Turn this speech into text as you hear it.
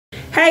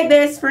Hey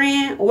best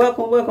friend,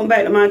 welcome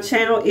back to my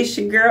channel. It's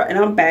your girl and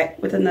I'm back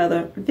with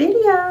another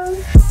video.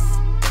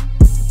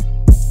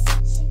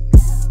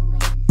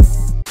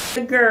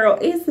 The girl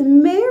is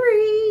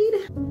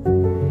married.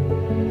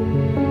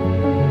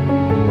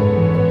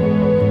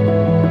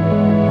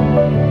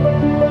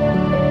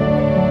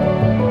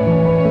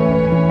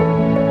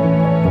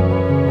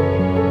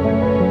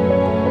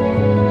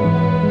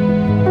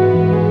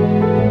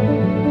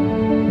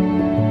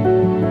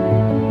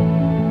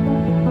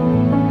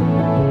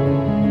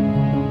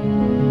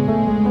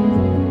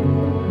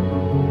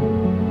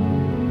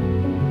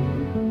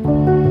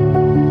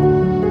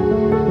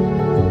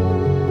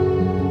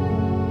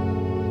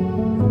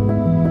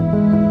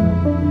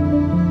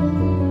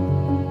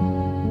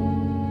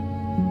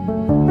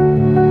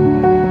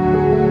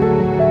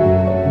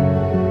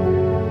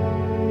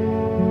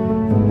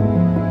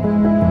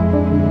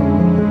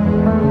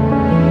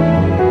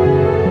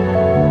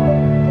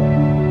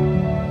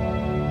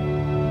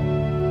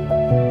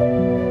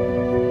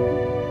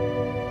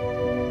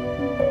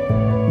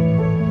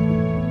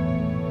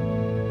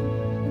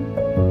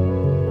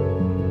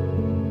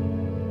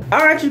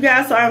 Alright you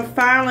guys, so I'm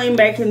finally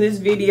making this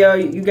video.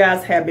 You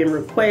guys have been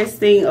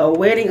requesting a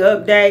wedding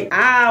update.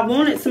 I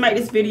wanted to make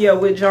this video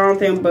with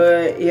Jonathan,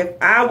 but if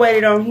I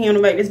waited on him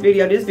to make this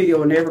video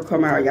will never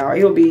come out, y'all.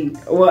 It'll be,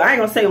 well, I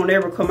ain't gonna say it'll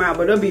never come out,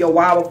 but it'll be a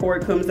while before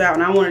it comes out,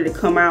 and I wanted to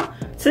come out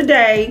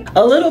today.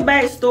 A little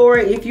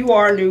backstory if you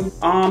are new.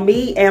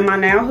 Me and my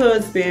now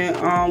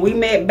husband, we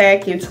met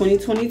back in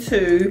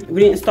 2022.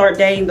 We didn't start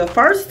dating the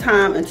first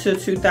time until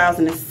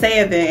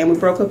 2007, and we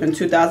broke up in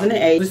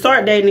 2008. We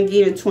started dating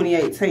again in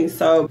 2018.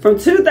 So from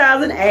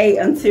 2008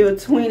 until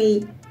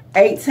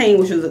 2018,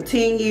 which was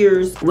 10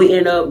 years, we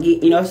ended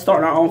up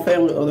starting our own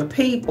family with other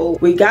people.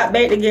 We got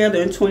back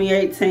together in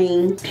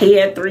 2018. He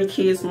had 3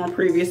 kids from a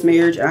previous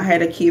marriage. I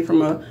had a kid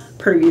from a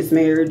previous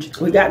marriage.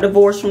 We got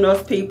divorced from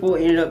those people,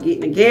 ended up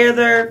getting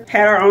together,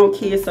 had our own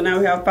kids, so now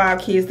we have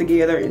 5 kids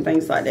together and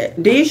things like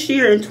that. This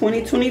year in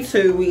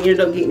 2022, we ended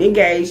up getting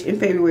engaged in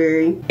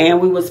February, and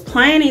we was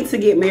planning to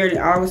get married in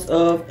August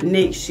of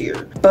next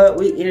year, but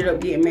we ended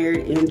up getting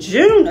married in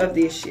June of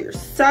this year.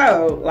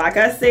 So like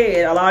I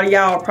said, a lot of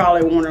y'all are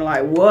probably wondering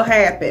like what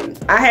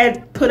happened. I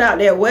had put out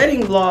that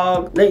wedding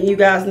vlog letting you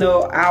guys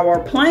know our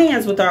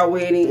plans with our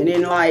wedding, and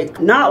then like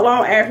not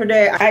long after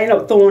that I ended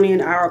up throwing in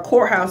our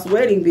courthouse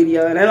wedding video,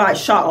 and that like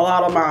shocked a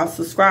lot of my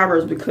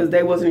subscribers because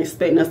they wasn't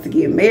expecting us to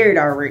get married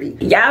already.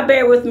 Y'all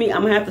bear with me,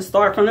 I'm gonna have to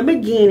start from the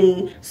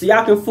beginning so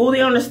y'all can fully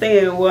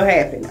understand what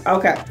happened.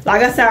 Okay,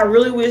 like I said, I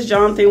really wish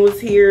Jonathan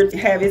was here to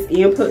have his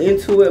input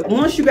into it.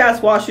 Once you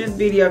guys watch this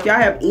video, if y'all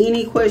have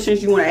any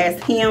questions you want to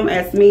ask him,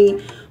 ask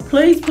me,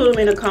 please put them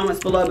in the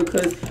comments below,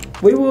 because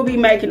we will be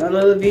making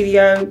another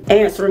video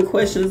answering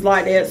questions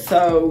like that.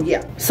 So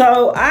yeah,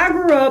 so I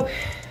grew up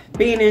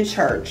being in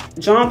church.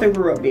 Jonathan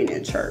grew up being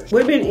in church.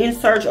 We've been in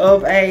search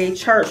of a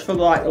church for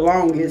like the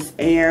longest,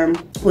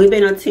 and we've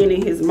been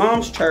attending his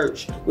mom's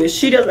church, which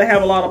she doesn't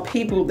have a lot of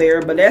people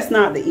there, but that's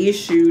not the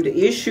issue.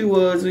 The issue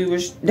was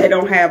they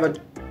don't have a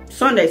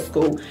Sunday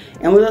school,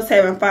 and with us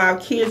having 5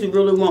 kids, we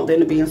really want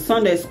them to be in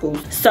Sunday school.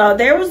 So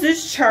there was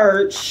this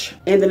church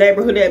in the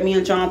neighborhood that me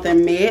and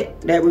Jonathan met,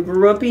 that we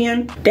grew up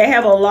in. They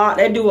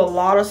do a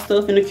lot of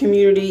stuff in the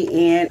community,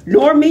 and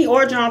nor me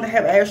or Jonathan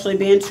have actually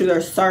been to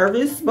their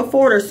service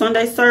before, their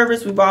Sunday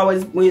service. We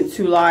always knew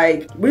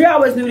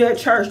that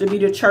church to be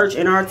the church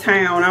in our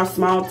town, our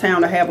small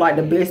town, to have like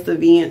the best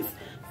events,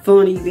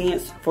 fun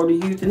events for the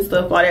youth and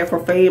stuff like that, for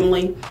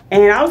family.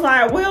 And I was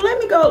like, well, let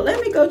me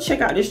go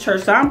check out this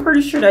church. So I'm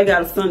pretty sure they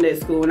got a Sunday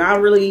school, and I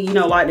really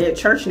like that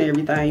church and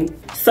everything.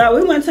 So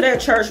we went to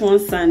that church one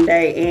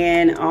Sunday,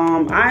 and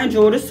I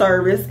enjoyed the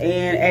service,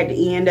 and at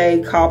the end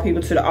they called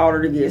people to the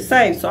altar to get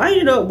saved. So I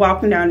ended up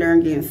walking down there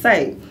and getting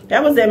saved.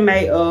 That was in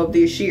May of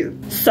this year.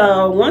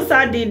 So once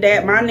I did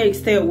that, my next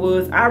step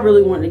was I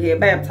really wanted to get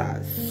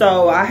baptized.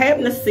 So I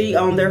happened to see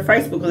on their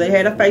Facebook, because they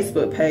had a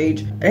Facebook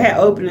page, they had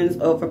openings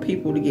up for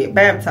people to get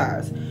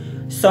baptized.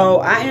 So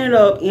I ended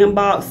up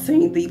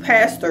inboxing the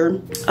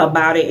pastor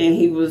about it, and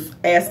he was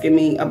asking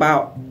me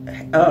about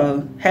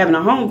having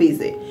a home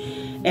visit.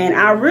 And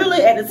I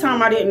really, at the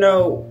time, I didn't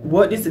know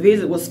what this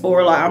visit was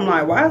for. Like, I'm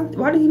like,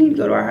 why do you need to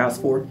go to our house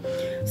for?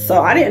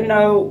 So I didn't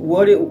know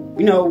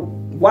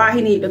why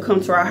he needed to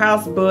come to our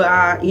house, but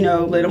I,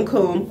 let him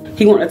come.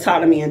 He wanted to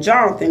talk to me and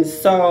Jonathan.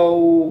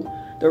 So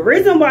the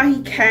reason why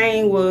he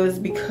came was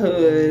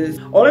because,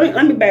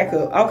 let me back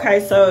up.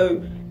 Okay,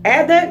 so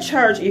at that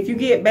church, if you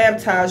get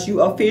baptized,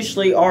 you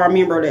officially are a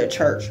member of that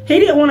church. He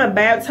didn't want to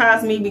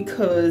baptize me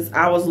because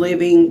I was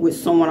living with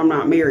someone I'm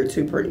not married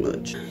to, pretty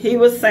much. He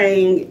was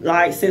saying,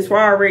 like, since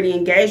we're already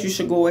engaged, you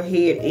should go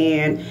ahead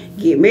and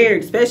get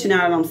married. Especially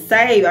now that I'm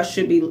saved, I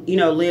should be,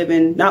 not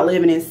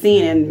living in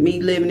sin. And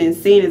me living in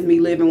sin is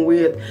me living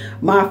with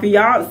my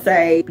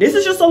fiance. This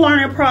is just a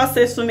learning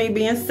process for me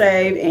being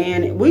saved.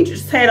 And we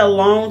just had a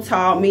long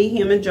talk, me,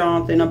 him, and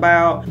Jonathan,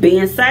 about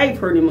being saved,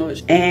 pretty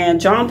much.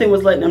 And Jonathan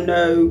was letting them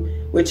know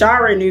which I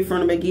already knew from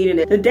the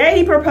beginning. The day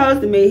he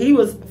proposed to me, he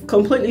was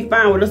completely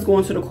fine with us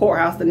going to the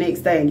courthouse the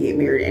next day and get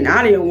married. And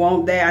I didn't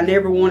want that. I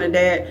never wanted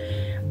that.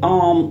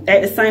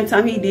 At the same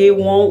time, he did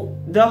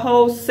want the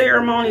whole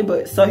ceremony,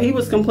 but so he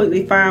was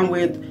completely fine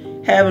with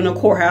having a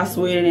courthouse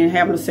wedding and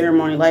having a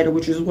ceremony later,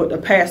 which is what the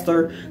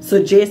pastor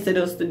suggested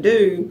us to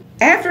do.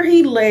 After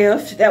he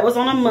left, that was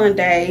on a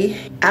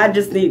Monday, I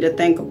just needed to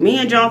think. Me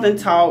and Jonathan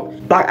talked.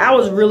 Like, I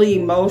was really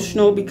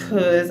emotional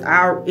because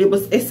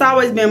it's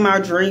always been my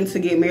dream to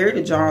get married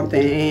to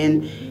Jonathan.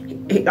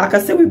 And like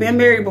I said, we've been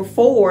married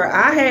before.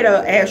 I had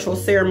an actual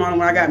ceremony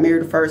when I got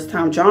married the first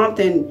time.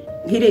 Jonathan,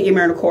 he didn't get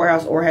married in the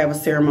courthouse or have a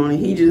ceremony.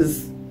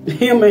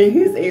 Him and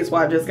his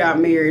ex-wife just got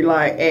married,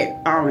 like,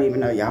 I don't even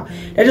know, y'all.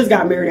 They just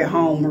got married at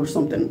home or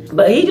something.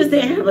 But he just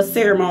didn't have a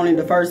ceremony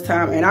the first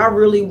time, and I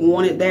really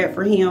wanted that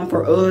for him,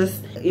 for us.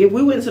 If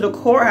we went to the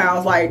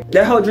courthouse, like,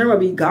 that whole dream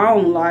would be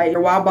gone. Like,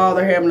 why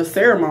bother having a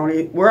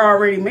ceremony? We're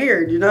already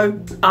married, you know?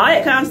 All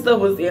that kind of stuff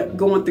was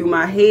going through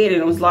my head,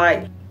 and it was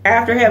like,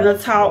 after having a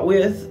talk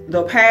with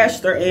the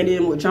pastor and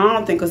then with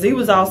Jonathan, because he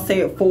was all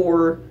set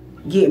for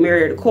get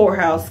married at the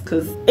courthouse,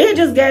 because it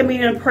just gave me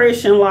the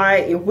impression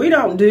like, if we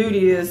don't do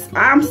this,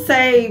 I'm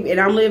saved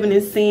and I'm living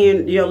in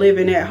sin, you know,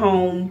 living at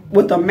home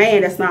with a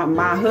man that's not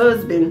my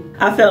husband.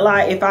 I felt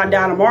like if I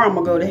die tomorrow, I'm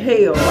gonna go to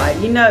hell. Like,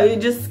 you know,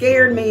 it just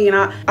scared me, and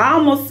I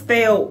almost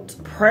felt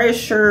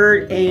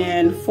pressured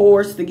and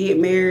forced to get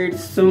married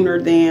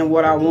sooner than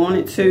what I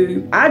wanted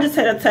to. I just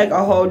had to take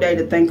a whole day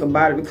to think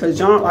about it,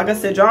 because like I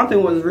said,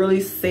 Jonathan was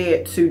really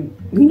set to,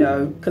 you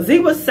know, because he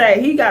was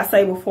saved. He got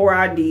saved before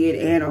I did,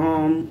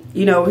 and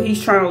you know,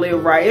 he's trying to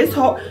live right. It's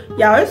hard,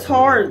 y'all. It's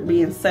hard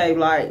being saved.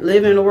 Like,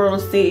 living in the world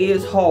of sin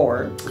is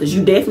hard, because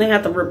you definitely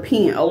have to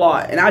repent a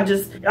lot. And I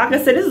just, like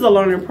I said, this is a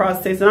learning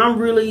process, and I'm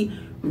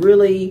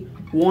really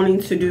wanting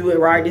to do it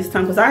right this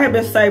time, because I have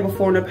been saved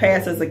before in the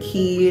past as a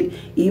kid,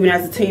 even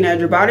as a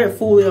teenager, but I didn't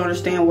fully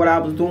understand what I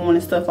was doing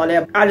and stuff like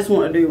that. I just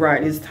want to do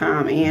right this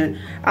time, and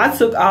I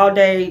took all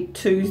day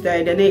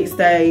Tuesday, the next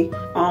day,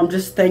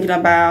 just thinking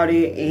about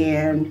it,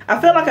 and I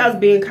felt like I was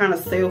being kind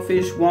of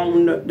selfish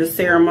wanting the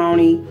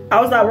ceremony.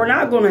 I was like, we're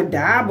not going to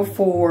die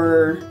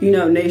before, you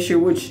know, next year,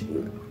 which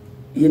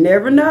you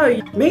never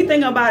know. Me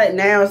thinking about it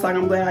now, it's like,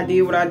 I'm glad I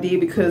did what I did,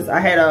 because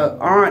I had a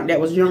aunt that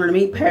was younger than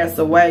me pass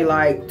away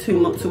like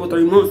 2 or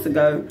 3 months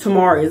ago.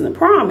 Tomorrow isn't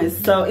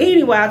promised. So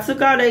anyway, I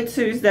took all day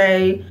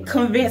Tuesday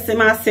convincing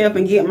myself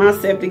and getting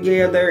myself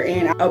together,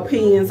 and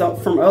opinions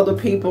from other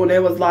people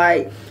that was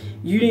like,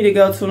 you need to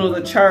go to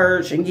another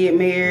church and get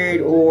married,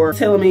 or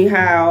telling me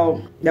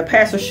how the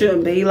pastor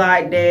shouldn't be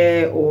like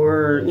that,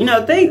 or, you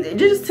know, things,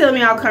 just telling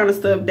me all kind of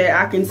stuff that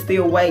I can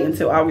still wait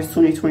until August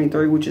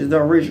 2023, which is the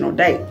original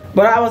date.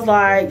 But I was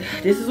like,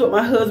 this is what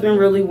my husband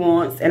really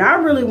wants, and I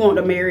really want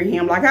to marry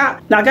him. Like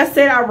I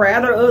said, I'd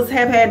rather us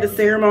have had the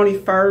ceremony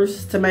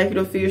first to make it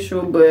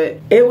official, but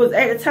it was,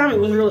 at the time, it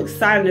was real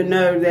exciting to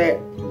know that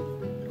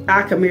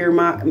I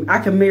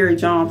can marry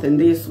Jonathan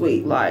this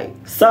week. Like,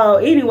 so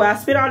anyway, I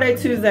spent all day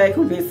Tuesday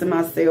convincing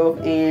myself,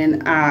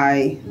 and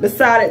I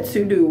decided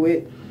to do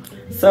it.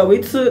 So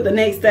we took the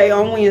next day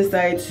on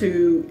Wednesday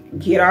to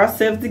get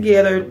ourselves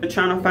together,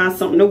 trying to find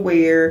something to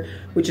wear,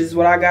 which is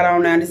what I got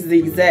on now. This is the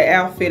exact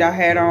outfit I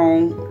had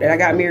on that I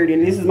got married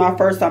in. This is my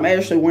first time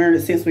actually wearing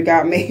it since we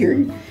got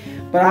married.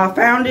 But I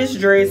found this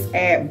dress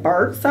at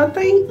Burke's, I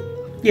think.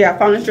 Yeah, I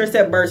found this dress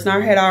at Burke's, and I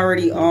had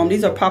already,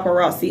 these are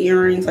paparazzi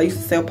earrings. I used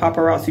to sell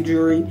paparazzi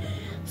jewelry.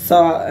 So,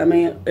 I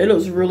mean, it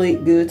looks really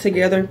good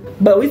together.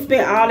 But we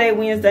spent all day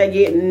Wednesday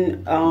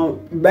getting,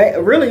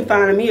 really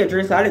finding me a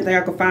dress. I didn't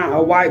think I could find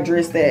a white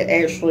dress that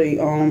actually,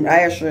 I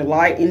actually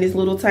like in this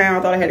little town.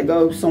 I thought I had to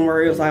go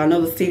somewhere else, like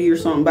another city or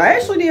something. But I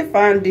actually did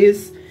find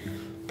this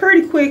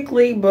pretty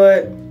quickly,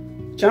 but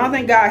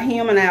Jonathan got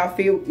him an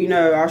outfit, you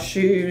know, our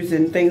shoes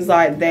and things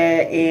like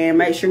that, and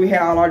make sure we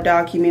had all our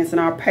documents and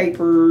our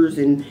papers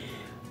and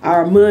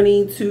our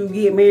money to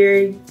get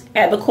married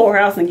at the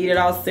courthouse and get it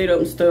all set up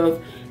and stuff.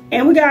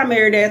 And we got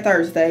married that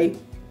Thursday,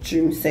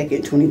 June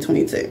 2nd,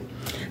 2022.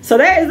 So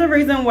that is the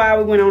reason why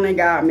we went on and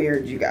got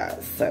married, you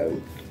guys.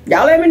 So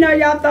y'all let me know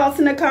y'all thoughts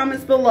in the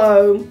comments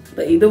below.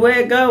 But either way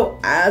it go,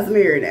 I's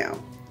married now.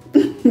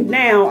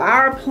 Now,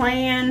 our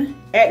plan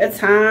at the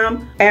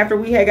time after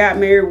we had got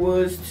married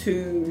was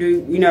to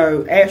do, you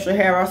know, actually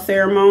have our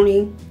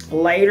ceremony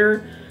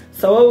later.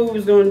 So what we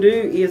was going to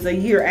do is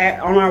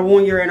on our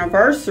 1-year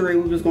anniversary,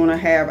 we was going to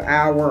have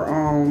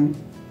our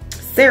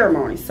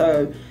ceremony.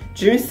 So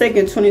June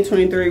 2nd,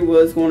 2023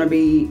 was going to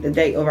be the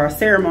date of our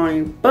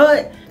ceremony.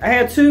 But I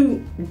had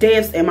 2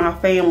 deaths in my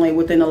family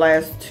within the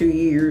last 2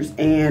 years,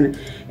 and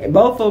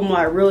both of them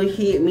like really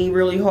hit me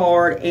really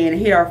hard and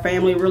hit our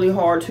family really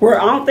hard. Where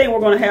I don't think we're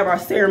going to have our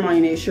ceremony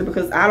next year,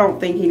 because I don't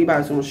think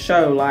anybody's going to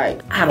show.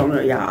 Like, I don't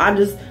know, y'all. I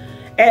just,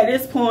 at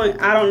this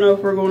point, I don't know if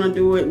we're going to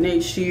do it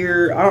next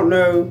year. I don't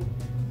know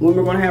when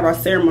we're going to have our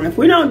ceremony. If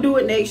we don't do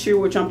it next year,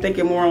 which I'm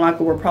thinking more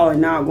likely we're probably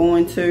not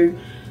going to,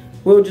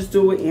 we'll just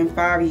do it in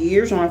 5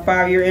 years. On our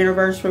 5-year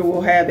anniversary,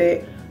 we'll have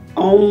it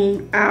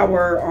on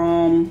our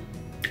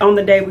on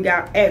the day we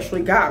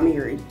actually got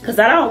married, because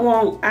I don't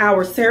want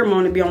our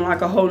ceremony to be on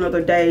like a whole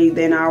nother day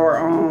than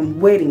our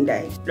wedding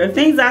day. The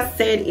things I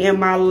said in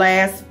my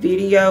last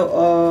video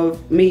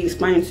of me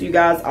explaining to you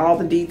guys all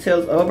the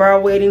details of our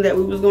wedding that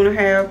we was going to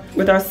have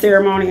with our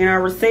ceremony and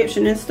our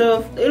reception and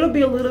stuff, it'll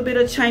be a little bit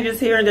of changes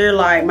here and there,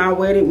 like my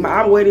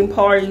wedding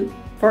party.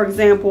 For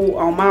example,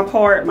 on my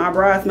part, my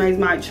bridesmaids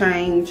might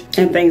change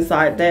and things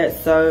like that.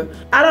 So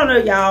I don't know,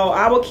 y'all.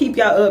 I will keep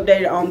y'all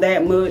updated on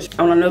that much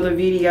on another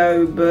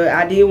video, but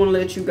I did want to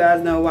let you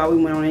guys know why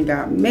we went on and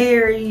got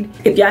married.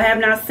 If y'all have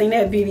not seen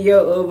that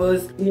video of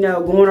us, you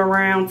know, going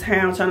around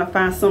town trying to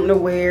find something to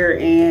wear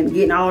and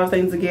getting all our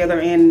things together,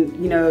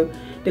 and you know,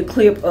 the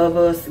clip of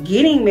us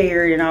getting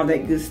married and all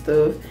that good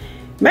stuff,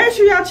 make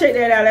sure y'all check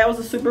that out. That was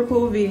a super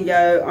cool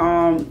video.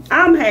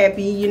 I'm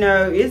happy. You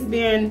know, it's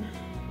been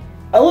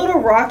a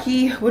little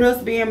rocky with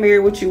us being married,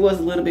 which it was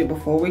a little bit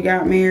before we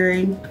got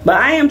married, but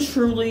I am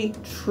truly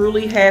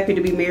happy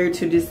to be married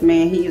to this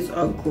man. He is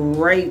a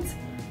great,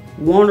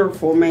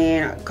 wonderful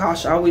man.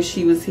 Gosh, I wish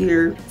he was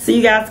here so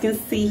you guys can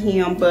see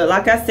him. But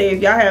like I said,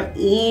 if y'all have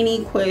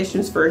any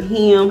questions for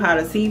him, how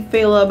does he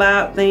feel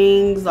about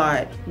things,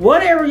 like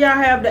whatever y'all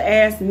have to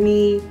ask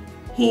me,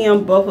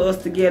 him, both of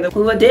us together,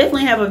 we will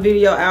definitely have a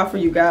video out for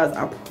you guys.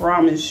 I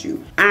promise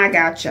you, I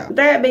got y'all.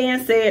 That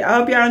being said, I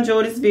hope y'all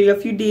enjoyed this video.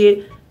 If you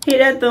did, hit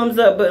that thumbs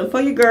up button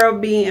for your girl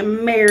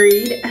being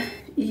married.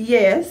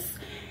 Yes.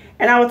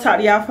 And I will talk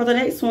to y'all for the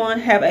next one.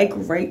 Have a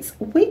great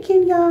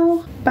weekend,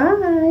 y'all.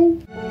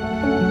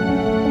 Bye.